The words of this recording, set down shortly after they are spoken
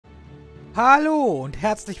Hallo und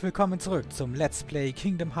herzlich willkommen zurück zum Let's Play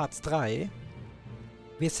Kingdom Hearts 3.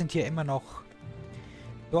 Wir sind hier immer noch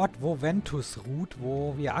dort, wo Ventus ruht,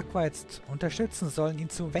 wo wir Aqua jetzt unterstützen sollen, ihn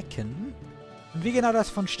zu wecken. Und wie genau das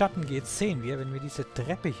vonstatten geht, sehen wir, wenn wir diese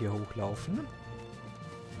Treppe hier hochlaufen.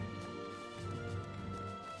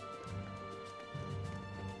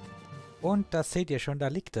 Und das seht ihr schon, da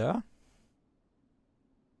liegt er.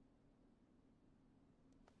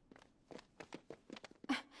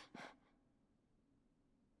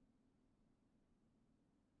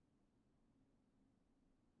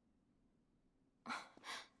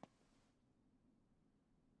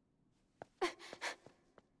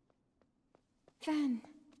 Ven.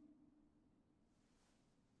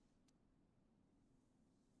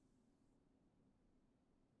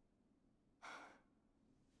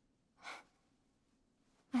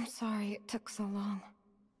 I'm sorry it took so long.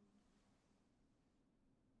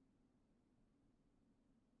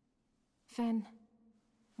 Ven,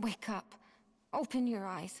 wake up. Open your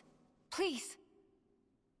eyes. Please.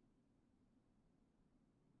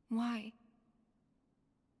 Why?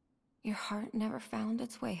 Your heart never found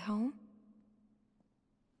its way home?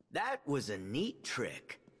 That was a neat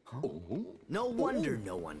trick. No wonder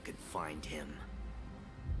no one could find him.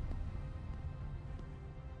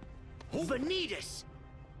 Ventus!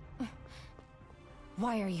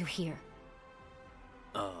 Why are you here?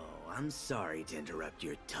 Oh, I'm sorry to interrupt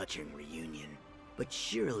your touching reunion, but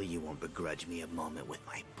surely you won't begrudge me a moment with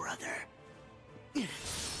my brother.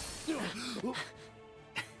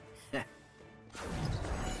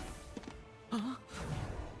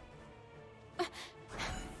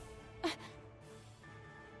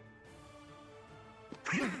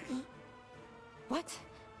 What?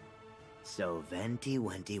 So Venti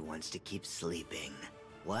Wenty wants to keep sleeping.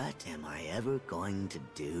 What am I ever going to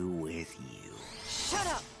do with you? Shut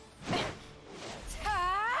up!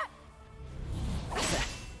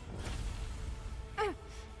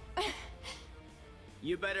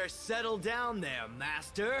 You better settle down there,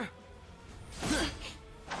 Master.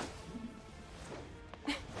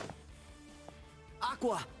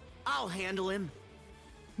 Aqua, I'll handle him.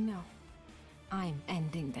 No. I'm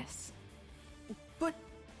ending this. But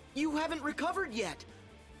you haven't recovered yet.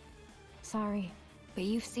 Sorry, but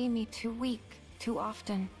you've seen me too weak, too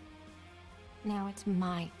often. Now it's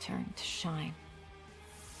my turn to shine.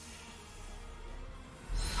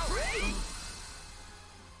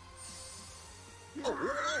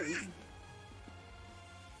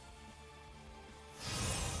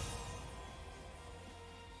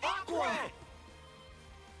 Aqua!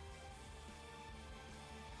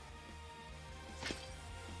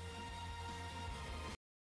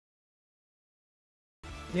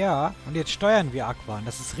 Ja, und jetzt steuern wir Aqua. Und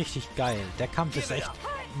das ist richtig geil. Der Kampf ist echt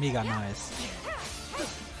mega nice.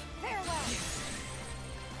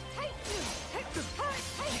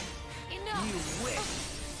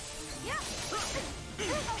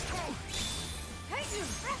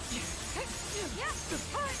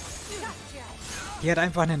 Die hat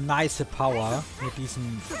einfach eine nice Power mit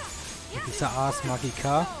dieser Ars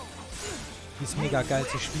Magica. Die ist mega geil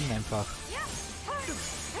zu spielen einfach.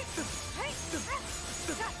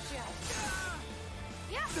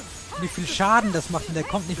 Wie viel Schaden das macht und der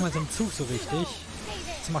kommt nicht mal zum Zug so richtig.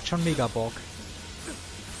 Das macht schon mega Bock.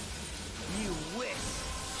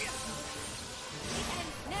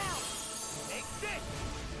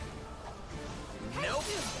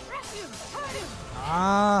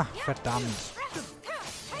 Ah, verdammt.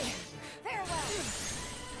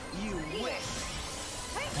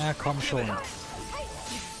 Ja, komm schon.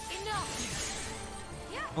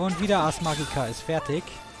 Und wieder Ars Magica ist fertig.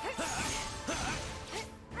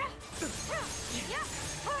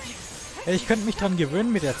 Ich könnte mich dran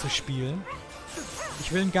gewöhnen, mit der zu spielen.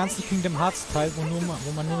 Ich will einen ganzen Kingdom Hearts Teil,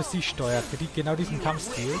 wo man nur sie steuert, für genau diesen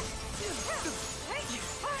Kampfstil.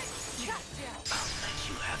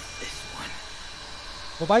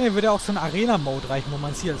 Wobei mir würde auch so ein Arena-Mode reichen, wo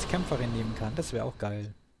man sie als Kämpferin nehmen kann. Das wäre auch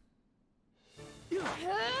geil.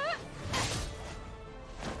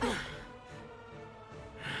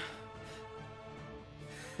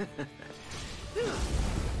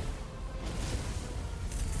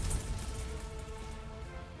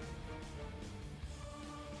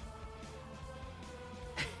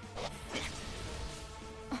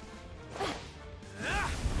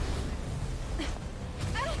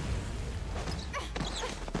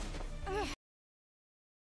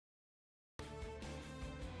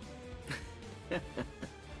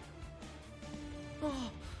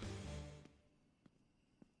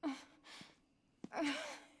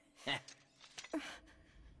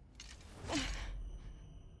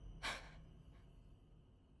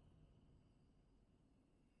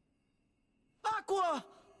 Aqua!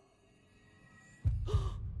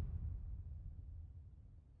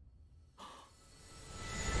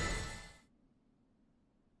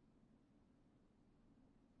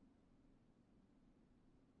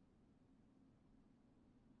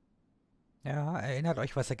 Ja, erinnert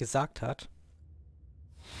euch, was er gesagt hat.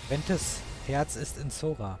 Ventus Herz ist in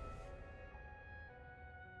Sora.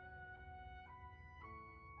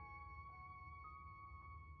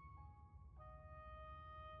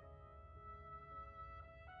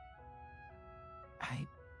 I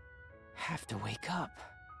have to wake up.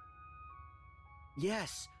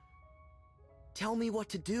 Yes. Tell me what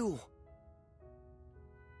to do.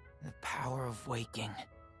 The power of waking.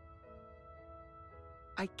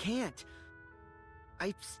 I can't.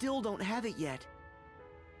 I still don't have it yet.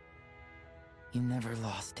 You never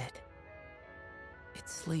lost it. It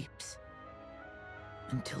sleeps.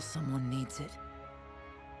 Until someone needs it.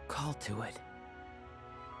 Call to it.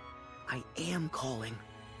 I am calling.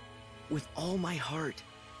 With all my heart.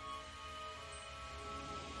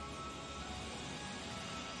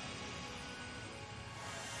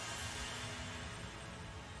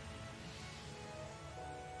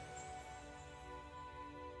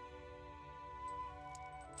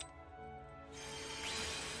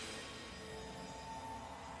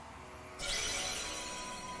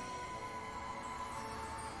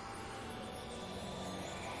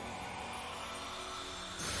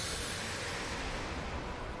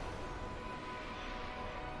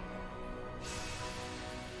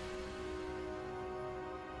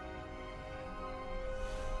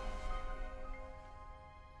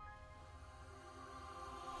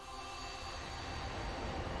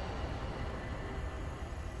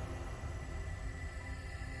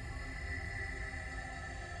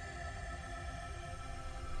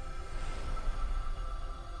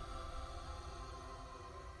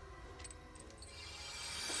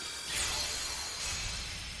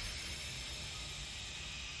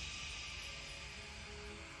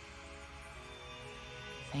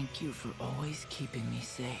 Thank you for always keeping me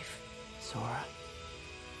safe, Sora.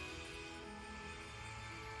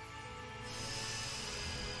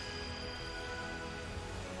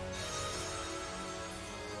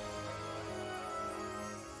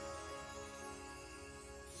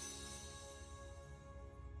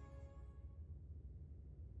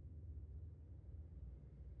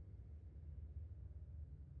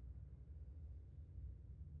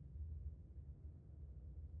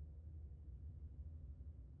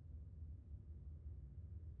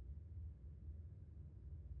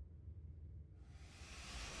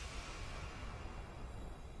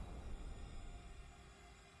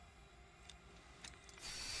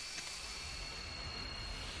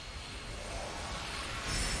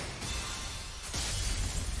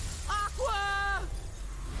 Aqua!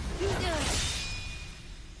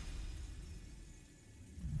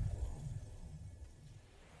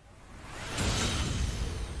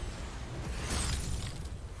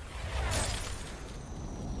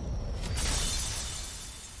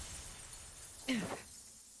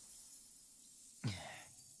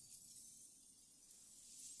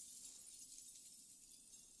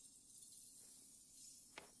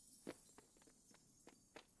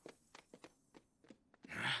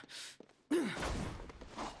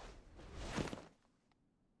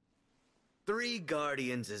 Three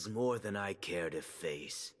guardians is more than I care to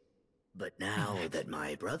face. But now that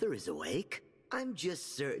my brother is awake, I'm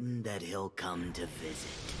just certain that he'll come to visit.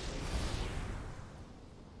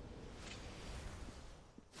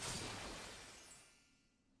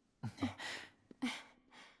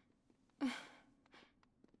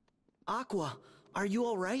 Aqua, are you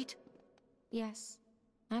all right? Yes,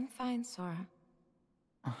 I'm fine, Sora.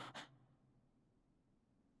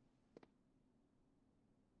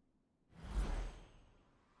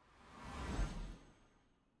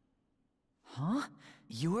 Huh?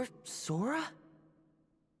 You're Sora?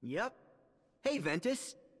 Yep. Hey,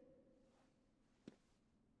 Ventus.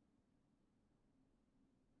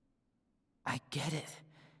 I get it.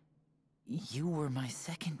 You were my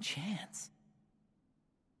second chance.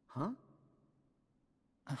 Huh?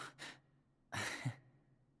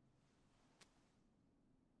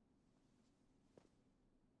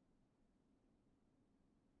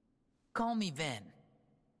 Call me Ven.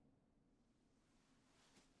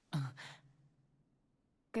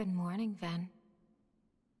 Good morning, Ven.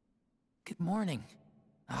 Good morning,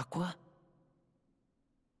 Aqua.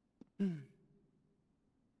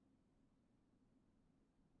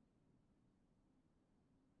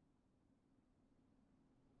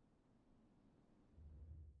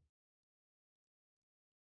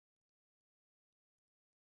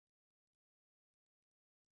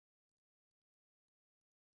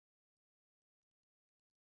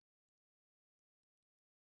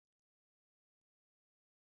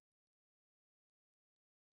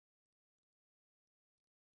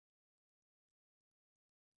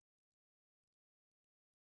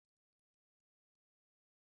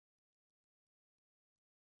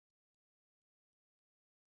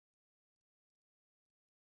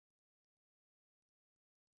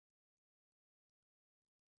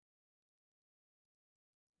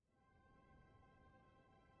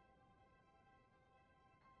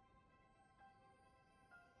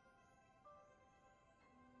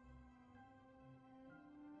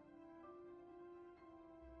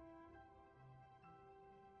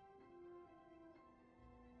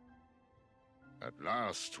 At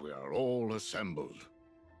last we are all assembled.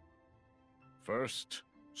 First,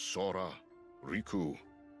 Sora, Riku,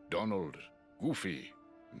 Donald, Goofy,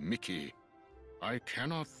 Mickey. I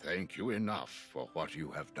cannot thank you enough for what you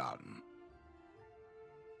have done.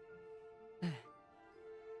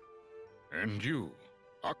 And you,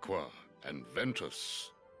 Aqua and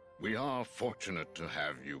Ventus. We are fortunate to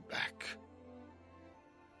have you back.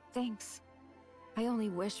 Thanks. I only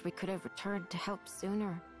wish we could have returned to help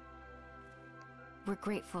sooner. We're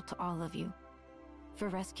grateful to all of you for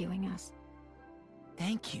rescuing us.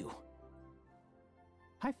 Thank you.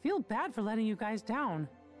 I feel bad for letting you guys down.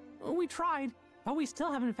 We tried, but we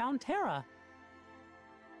still haven't found Terra.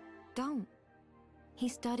 Don't. He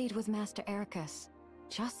studied with Master Erweckens,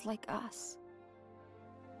 just like us.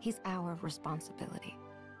 He's our responsibility.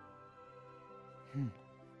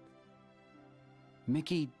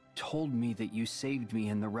 Mickey told me that you saved me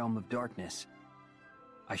in the realm of darkness.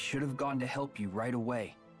 I should have gone to help you right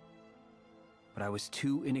away, but I was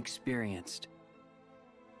too inexperienced.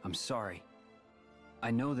 I'm sorry.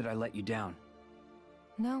 I know that I let you down.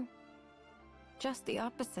 No, just the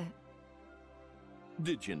opposite.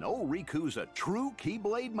 Did you know Riku's a true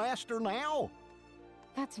Keyblade master now?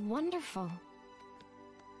 That's wonderful.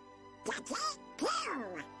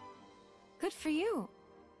 Good for you.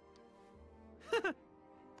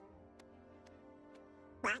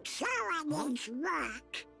 But Sora needs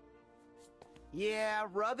work. Yeah,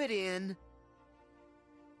 rub it in.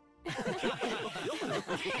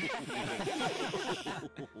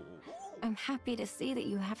 I'm happy to see that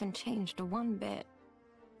you haven't changed one bit.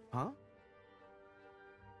 Huh?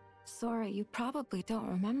 Sora, you probably don't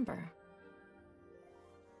remember.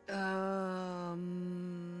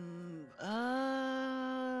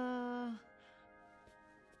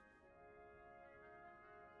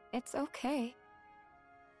 It's okay.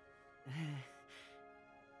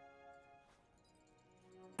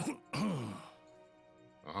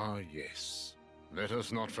 Ah, yes. Let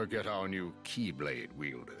us not forget our new Keyblade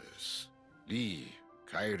wielders. Lee,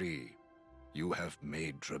 Kairi, you have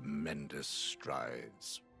made tremendous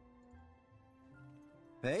strides.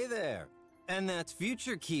 Hey there. And that's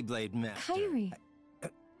future Keyblade Master. Kairi.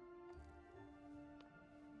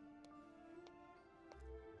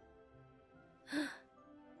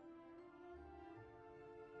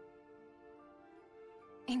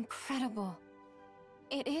 Incredible.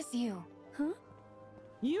 It is you. Huh?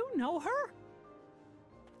 You know her?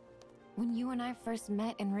 When you and I first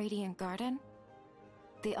met in Radiant Garden,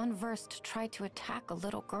 the Unversed tried to attack a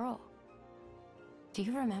little girl. Do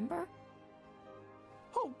you remember?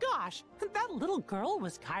 Oh gosh, that little girl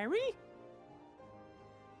was Kairi?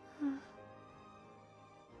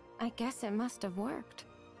 I guess it must have worked.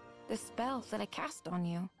 The spell that I cast on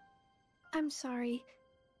you. I'm sorry.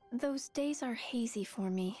 Those days are hazy for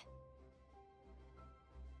me.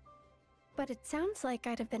 But it sounds like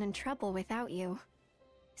I'd have been in trouble without you.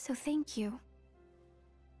 So thank you.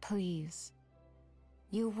 Please.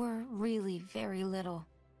 You were really very little.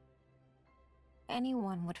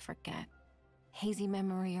 Anyone would forget, hazy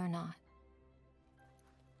memory or not.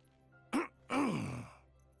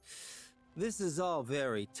 This is all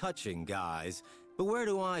very touching, guys, but where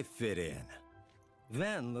do I fit in?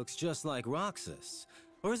 Ven looks just like Roxas.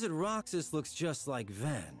 Or is it Roxas looks just like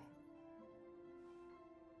Ven?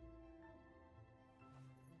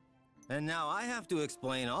 And now I have to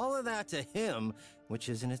explain all of that to him, which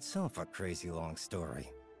is in itself a crazy long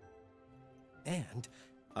story. And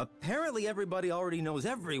apparently everybody already knows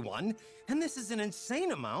everyone, and this is an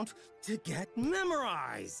insane amount to get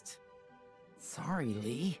memorized. Sorry,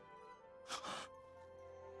 Lee.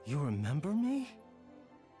 You remember me?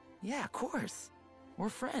 Yeah, of course. We're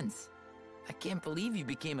friends. I can't believe you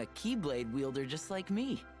became a Keyblade wielder just like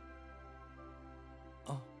me.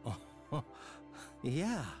 Oh,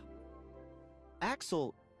 yeah.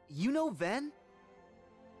 Axel, you know Ven?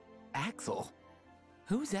 Axel?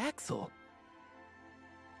 Who's Axel?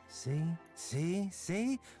 See?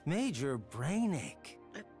 Major brainache.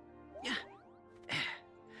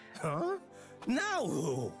 Huh? Now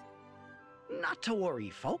who? Not to worry,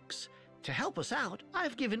 folks. To help us out,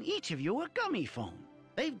 I've given each of you a gummy phone.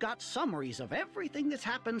 They've got summaries of everything that's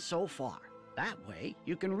happened so far. That way,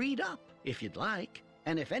 you can read up, if you'd like.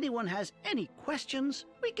 And if anyone has any questions,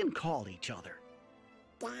 we can call each other.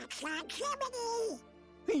 That's like Jiminy!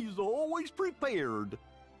 He's always prepared.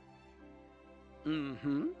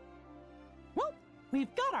 Mm-hmm. Well,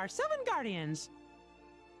 we've got our 7 Guardians.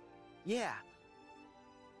 Yeah.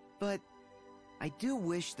 But I do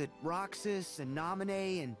wish that Roxas and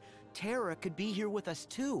Naminé and Terra could be here with us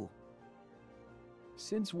too.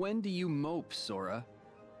 Since when do you mope, Sora?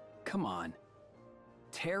 Come on.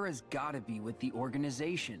 Terra's gotta be with the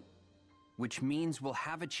organization, which means we'll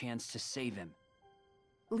have a chance to save him.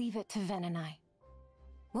 Leave it to Ven and I.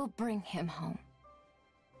 We'll bring him home.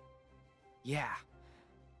 Yeah.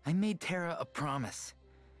 I made Terra a promise.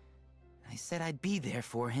 I said I'd be there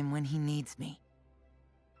for him when he needs me.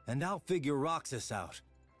 And I'll figure Roxas out.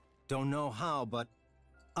 Don't know how, but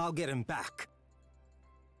I'll get him back.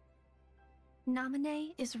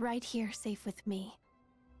 Naminé is right here safe with me.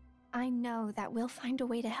 I know that we'll find a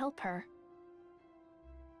way to help her.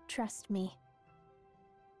 Trust me.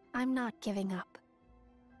 I'm not giving up.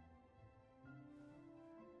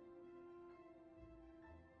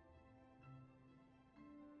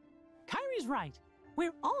 Kyrie's right.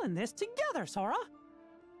 We're all in this together, Sora.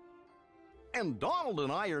 And Donald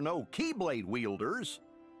and I are no Keyblade wielders,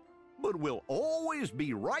 but we'll always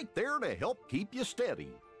be right there to help keep you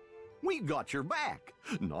steady. We got your back,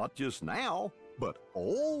 not just now, but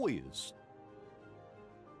always.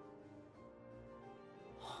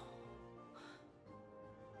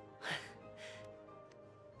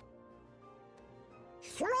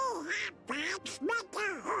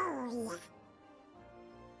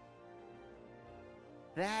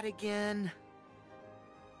 That again?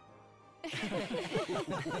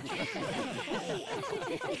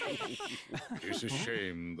 It's a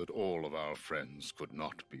shame that all of our friends could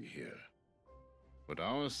not be here. But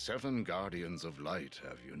our 7 Guardians of Light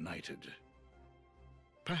have united.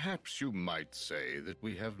 Perhaps you might say that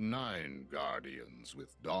we have 9 Guardians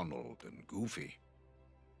with Donald and Goofy.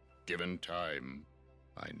 Given time,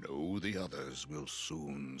 I know the others will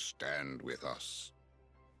soon stand with us.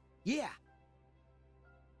 Yeah.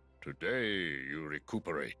 Today you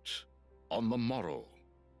recuperate. On the morrow,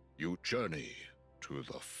 you journey to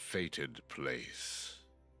the fated place.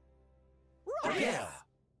 Yeah.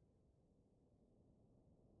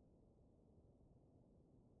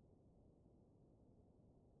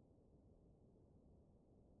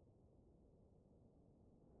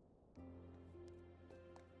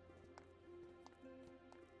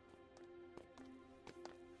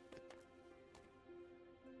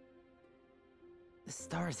 The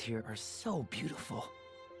stars here are so beautiful.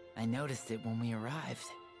 I noticed it when we arrived.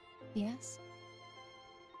 Yes?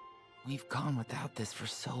 We've gone without this for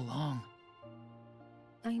so long.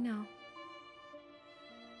 I know.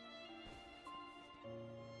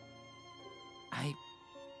 I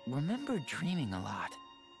remember dreaming a lot.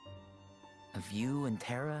 Of you and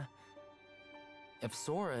Terra. Of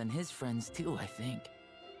Sora and his friends too, I think.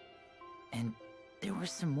 And there were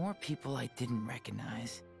some more people I didn't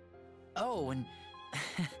recognize. Oh, and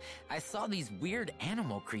I saw these weird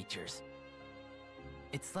animal creatures.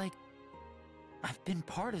 It's like I've been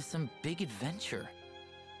part of some big adventure.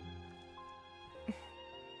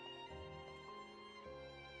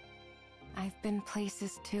 I've been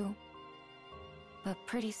places too. But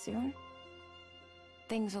pretty soon,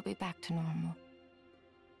 things will be back to normal.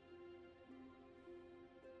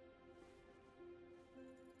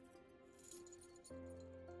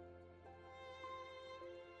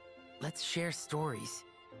 Let's share stories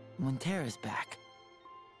when Terra's back.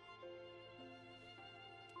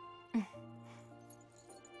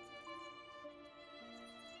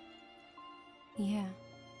 Yeah.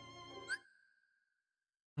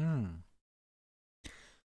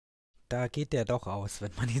 Da geht der doch aus,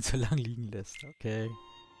 wenn man ihn so lang liegen lässt. Okay.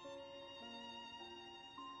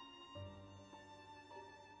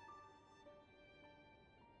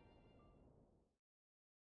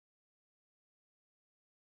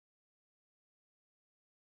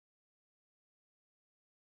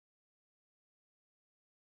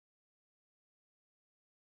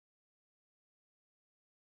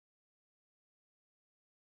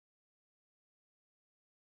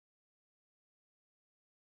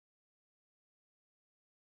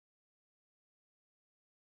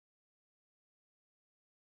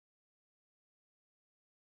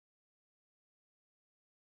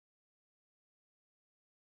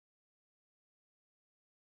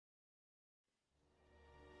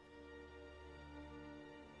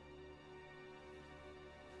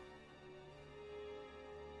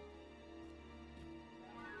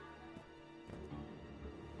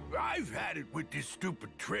 I've had it with this stupid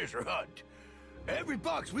treasure hunt. Every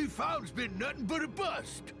box we found's been nothing but a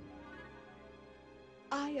bust.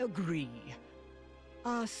 I agree.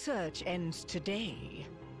 Our search ends today.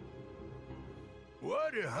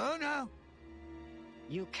 What, huh, now?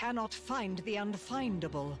 You cannot find the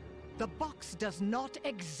unfindable. The box does not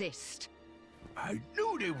exist. I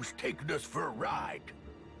knew they was taking us for a ride.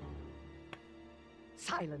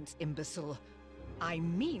 Silence, imbecile. I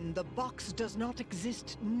mean the box does not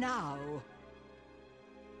exist now.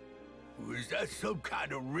 Was that some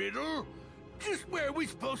kind of riddle? Just where are we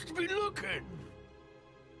supposed to be looking?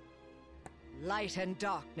 Light and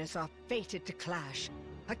darkness are fated to clash.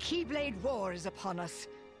 A Keyblade war is upon us.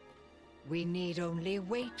 We need only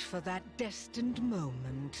wait for that destined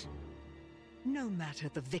moment. No matter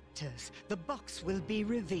the victors, the box will be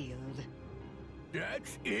revealed.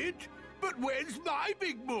 That's it? But when's my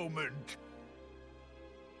big moment?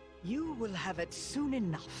 You will have it soon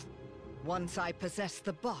enough. Once I possess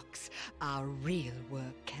the box, our real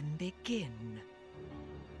work can begin.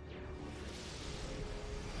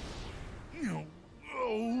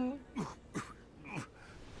 Oh.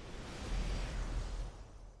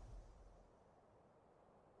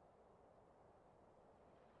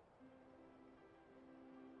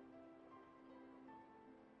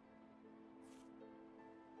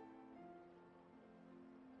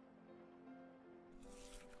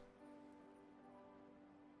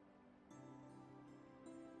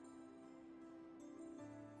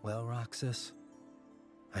 Well, Roxas,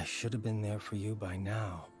 I should have been there for you by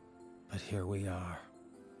now, but here we are.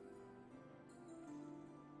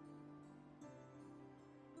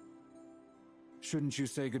 Shouldn't you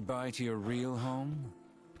say goodbye to your real home?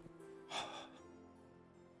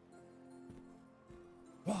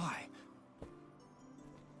 Why?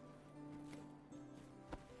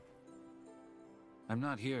 I'm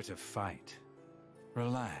not here to fight.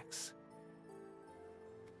 Relax.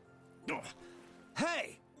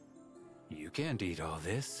 Hey! You can't eat all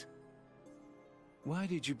this. Why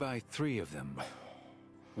did you buy 3 of them?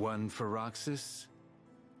 1 for Roxas?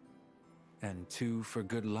 And 2 for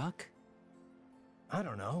good luck? I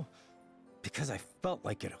don't know. Because I felt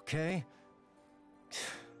like it, okay?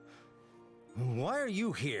 Why are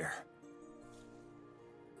you here?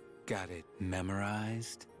 Got it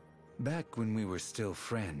memorized? Back when we were still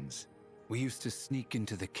friends, we used to sneak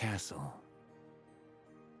into the castle.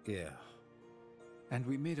 Yeah. And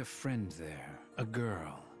we made a friend there, a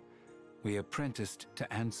girl. We apprenticed to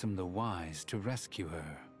Ansem the Wise to rescue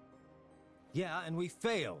her. Yeah, and we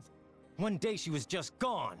failed. One day she was just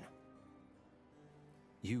gone.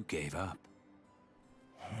 You gave up.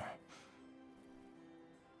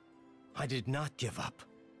 I did not give up.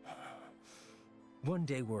 One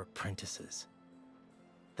day we're apprentices.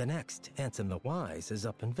 The next, Ansem the Wise is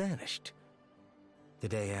up and vanished. The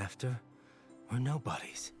day after, we're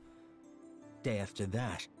nobodies. Day after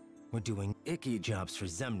that, we're doing icky jobs for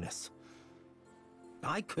Xemnas.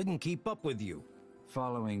 I couldn't keep up with you.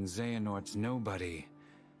 Following Xehanort's nobody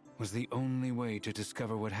was the only way to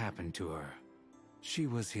discover what happened to her. She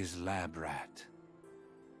was his lab rat.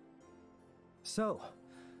 So,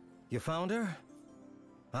 you found her?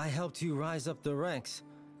 I helped you rise up the ranks,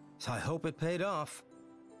 so I hope it paid off.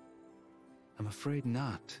 I'm afraid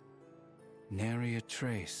not. Nary a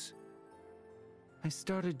trace. I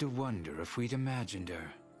started to wonder if we'd imagined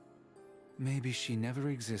her. Maybe she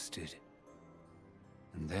never existed.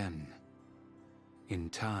 And then,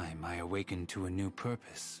 in time, I awakened to a new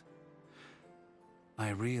purpose. I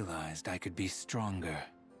realized I could be stronger.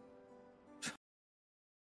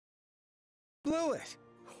 Blew it!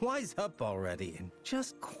 Wise up already and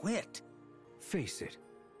just quit. Face it,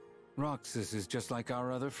 Roxas is just like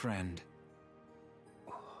our other friend.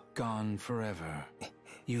 Gone forever.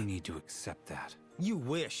 You need to accept that. You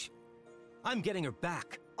wish. I'm getting her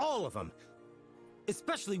back. All of them.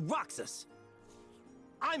 Especially Roxas.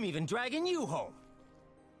 I'm even dragging you home.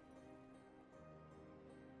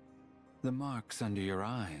 The marks under your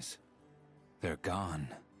eyes, they're gone.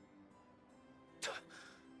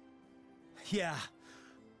 Yeah,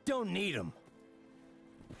 don't need them.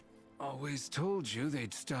 Always told you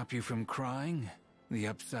they'd stop you from crying. The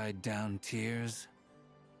upside-down tears.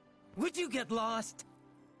 Would you get lost?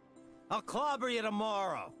 I'll clobber you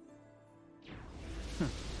tomorrow.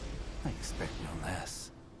 I expect no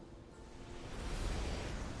less.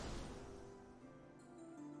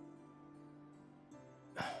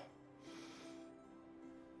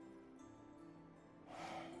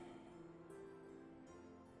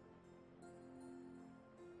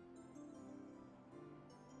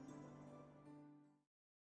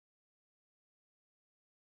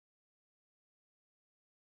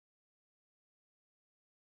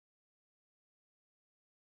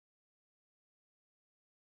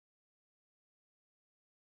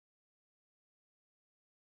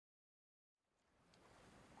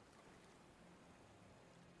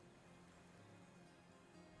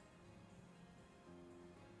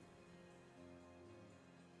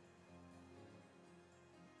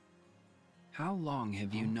 How long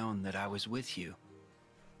have you known that I was with you?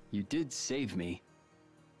 You did save me.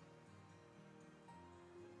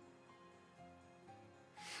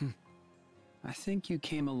 I think you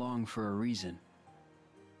came along for a reason.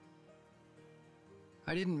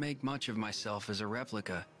 I didn't make much of myself as a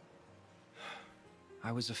replica.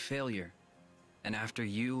 I was a failure, and after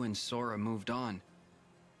you and Sora moved on,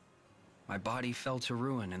 my body fell to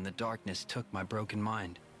ruin and the darkness took my broken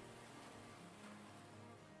mind.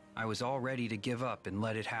 I was all ready to give up and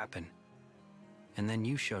let it happen. And then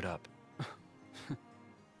you showed up.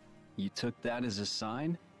 You took that as a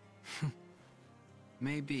sign?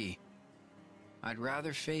 Maybe. I'd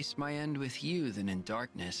rather face my end with you than in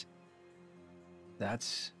darkness.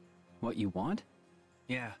 That's what you want?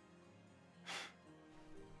 Yeah.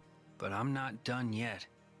 But I'm not done yet.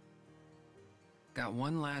 Got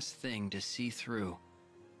one last thing to see through.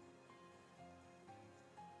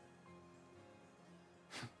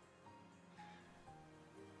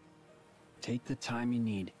 Take the time you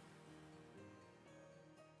need.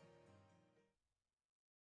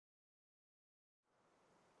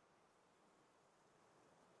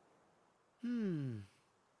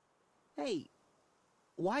 Hey,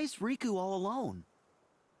 why is Riku all alone?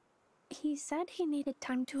 He said he needed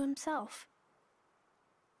time to himself.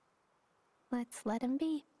 Let's let him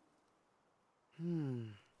be.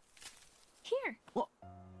 Here. What?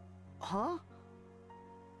 Huh?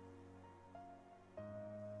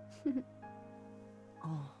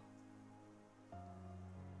 Oh.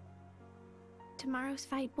 Tomorrow's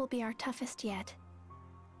fight will be our toughest yet.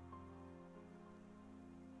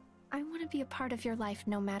 I want to be a part of your life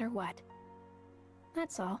no matter what.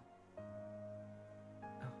 That's all.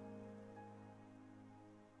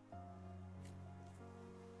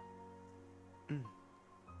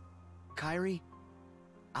 Kairi,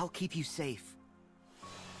 I'll keep you safe.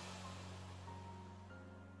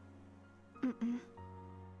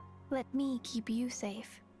 Let me keep you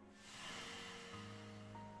safe.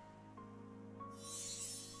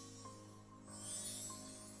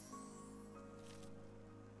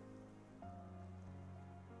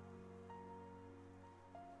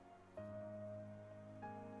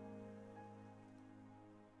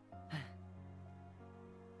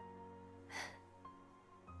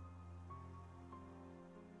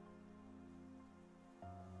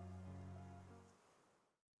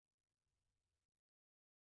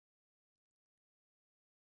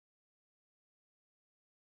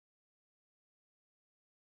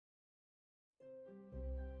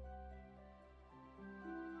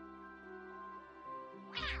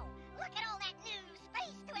 Wow! Look at all that new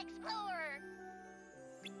space to explore!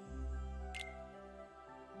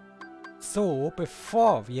 So,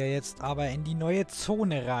 bevor wir jetzt aber in die neue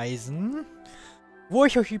Zone reisen, wo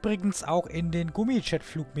ich euch übrigens auch in den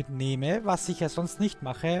Gummijetflug mitnehme, was ich ja sonst nicht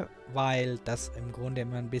mache, weil das im Grunde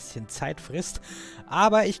immer ein bisschen Zeit frisst.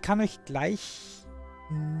 Aber ich kann euch gleich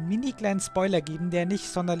einen mini kleinen Spoiler geben, der nicht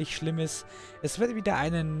sonderlich schlimm ist. Es wird wieder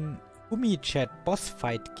einen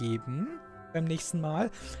Gummijet-Bossfight geben beim nächsten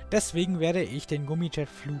Mal. Deswegen werde ich den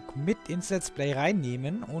Gummijetflug mit ins Let's Play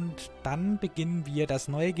reinnehmen und dann beginnen wir das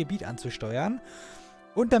neue Gebiet anzusteuern.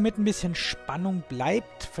 Und damit ein bisschen Spannung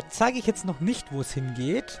bleibt, zeige ich jetzt noch nicht, wo es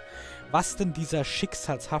hingeht, was denn dieser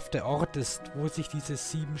schicksalshafte Ort ist, wo sich diese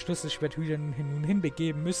 7 Schlüsselschwertwächter nun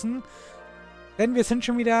hinbegeben müssen. Denn wir sind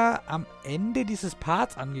schon wieder am Ende dieses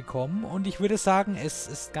Parts angekommen und ich würde sagen, es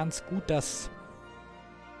ist ganz gut, dass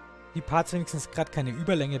die Parts wenigstens gerade keine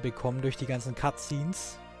Überlänge bekommen durch die ganzen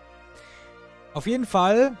Cutscenes. Auf jeden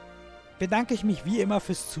Fall bedanke ich mich wie immer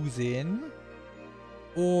fürs Zusehen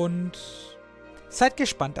und seid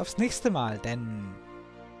gespannt aufs nächste Mal, denn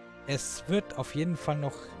es wird auf jeden Fall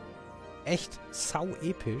noch echt sau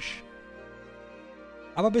episch.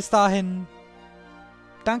 Aber bis dahin,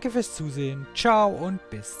 danke fürs Zusehen, ciao und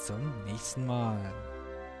bis zum nächsten Mal.